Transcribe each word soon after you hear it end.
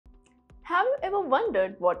Have you ever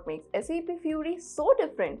wondered what makes SAP Fiori so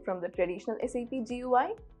different from the traditional SAP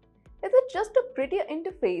GUI? Is it just a prettier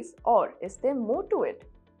interface or is there more to it?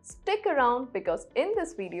 Stick around because in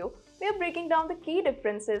this video, we are breaking down the key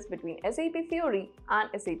differences between SAP Fiori and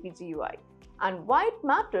SAP GUI and why it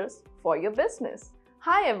matters for your business.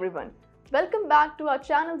 Hi everyone, welcome back to our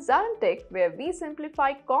channel ZaranTech where we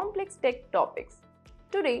simplify complex tech topics.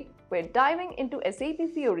 Today, we're diving into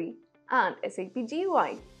SAP Fiori and SAP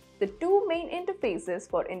GUI, the two main interfaces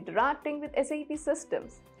for interacting with SAP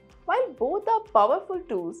systems. While both are powerful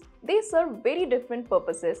tools, they serve very different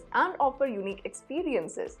purposes and offer unique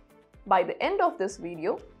experiences. By the end of this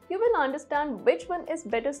video, you will understand which one is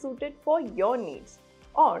better suited for your needs,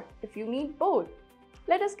 or if you need both.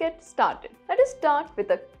 Let us get started. Let us start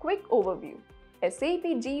with a quick overview. SAP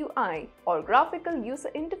GUI or Graphical User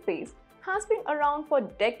Interface has been around for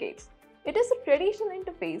decades. It is a traditional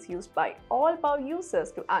interface used by all power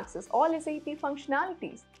users to access all SAP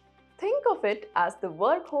functionalities. Think of it as the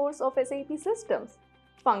workhorse of SAP systems,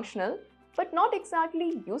 functional but not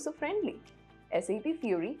exactly user-friendly. SAP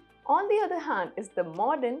Fiori, on the other hand, is the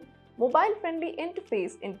modern, mobile-friendly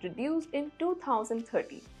interface introduced in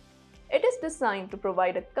 2013. It is designed to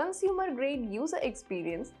provide a consumer-grade user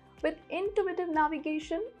experience with intuitive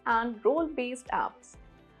navigation and role-based apps.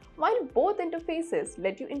 While both interfaces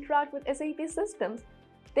let you interact with SAP systems,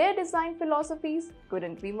 their design philosophies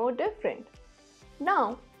couldn't be more different.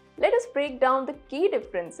 Now, let us break down the key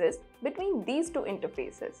differences between these two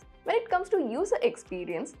interfaces. When it comes to user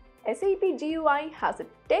experience, SAP GUI has a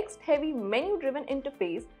text-heavy menu-driven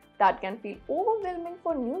interface that can feel overwhelming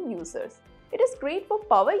for new users. It is great for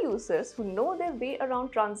power users who know their way around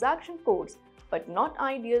transaction codes, but not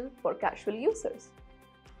ideal for casual users.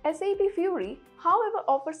 SAP Fiori, however,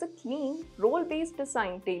 offers a clean, role-based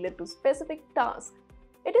design tailored to specific tasks.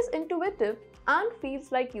 It is intuitive and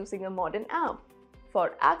feels like using a modern app.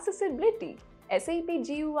 For accessibility, SAP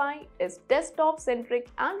GUI is desktop-centric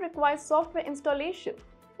and requires software installation.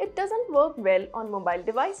 It doesn't work well on mobile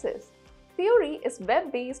devices. Fiori is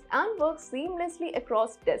web-based and works seamlessly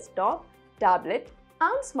across desktop, tablet,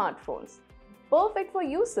 and smartphones. Perfect for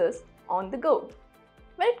users on the go.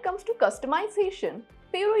 When it comes to customization,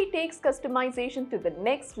 Fiori takes customization to the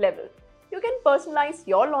next level. You can personalize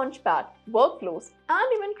your launchpad, workflows,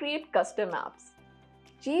 and even create custom apps.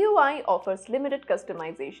 GUI offers limited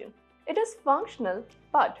customization. It is functional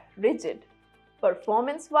but rigid.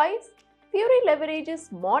 Performance-wise, Fiori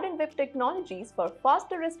leverages modern web technologies for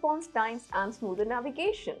faster response times and smoother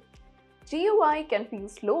navigation. GUI can feel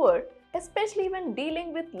slower, especially when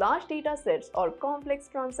dealing with large datasets or complex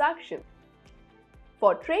transactions.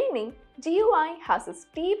 For training, GUI has a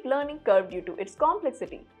steep learning curve due to its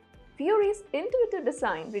complexity. Fiori's intuitive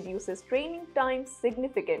design reduces training time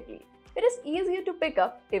significantly. It is easier to pick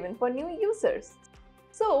up even for new users.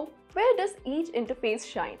 So, where does each interface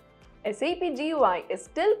shine? SAP GUI is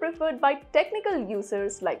still preferred by technical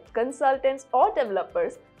users like consultants or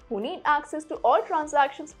developers who need access to all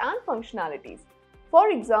transactions and functionalities. For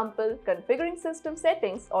example, configuring system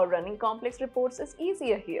settings or running complex reports is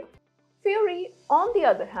easier here. Fiori, on the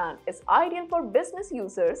other hand, is ideal for business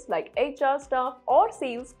users like HR staff or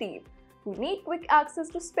sales team who need quick access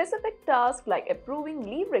to specific tasks like approving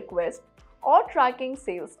leave requests or tracking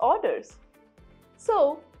sales orders.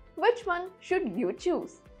 So, which one should you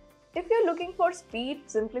choose? If you're looking for speed,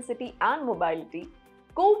 simplicity, and mobility,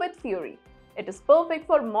 go with Fiori. It is perfect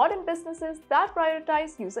for modern businesses that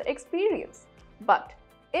prioritize user experience. But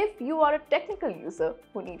if you are a technical user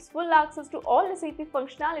who needs full access to all SAP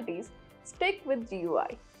functionalities, stick with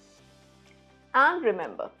GUI. And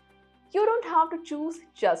remember, you don't have to choose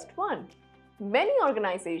just one. Many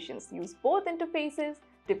organizations use both interfaces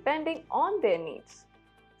depending on their needs.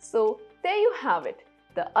 So there you have it,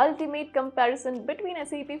 the ultimate comparison between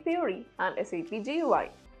SAP Fiori and SAP GUI.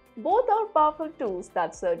 Both are powerful tools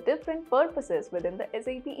that serve different purposes within the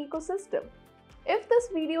SAP ecosystem. If this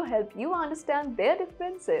video helped you understand their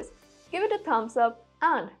differences, give it a thumbs up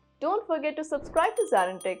and don't forget to subscribe to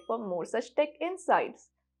ZaranTech for more such tech insights.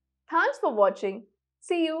 Thanks for watching.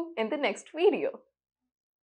 See you in the next video.